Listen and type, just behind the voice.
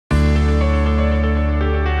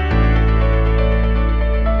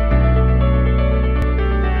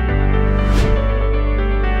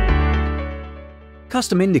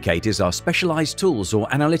Custom indicators are specialized tools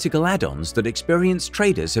or analytical add-ons that experienced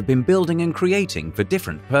traders have been building and creating for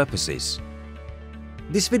different purposes.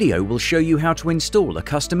 This video will show you how to install a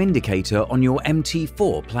custom indicator on your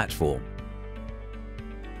MT4 platform.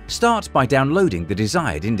 Start by downloading the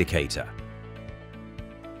desired indicator.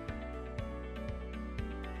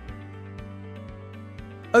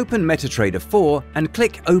 Open MetaTrader 4 and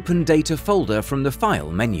click Open Data folder from the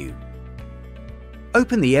File menu.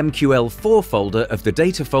 Open the MQL4 folder of the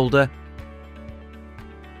Data folder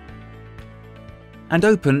and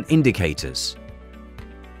open Indicators.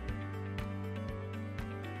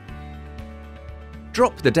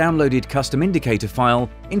 Drop the downloaded custom indicator file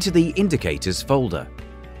into the Indicators folder.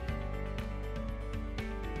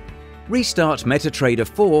 Restart MetaTrader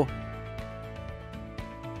 4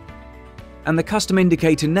 and the custom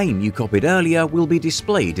indicator name you copied earlier will be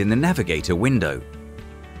displayed in the Navigator window.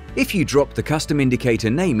 If you drop the custom indicator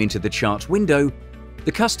name into the chart window,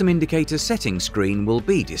 the custom indicator settings screen will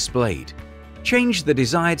be displayed. Change the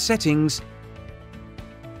desired settings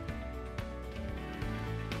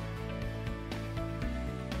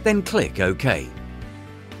then click OK.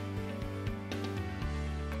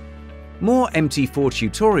 More MT4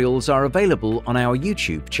 tutorials are available on our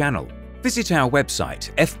YouTube channel. Visit our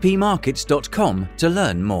website fpmarkets.com to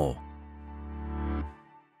learn more.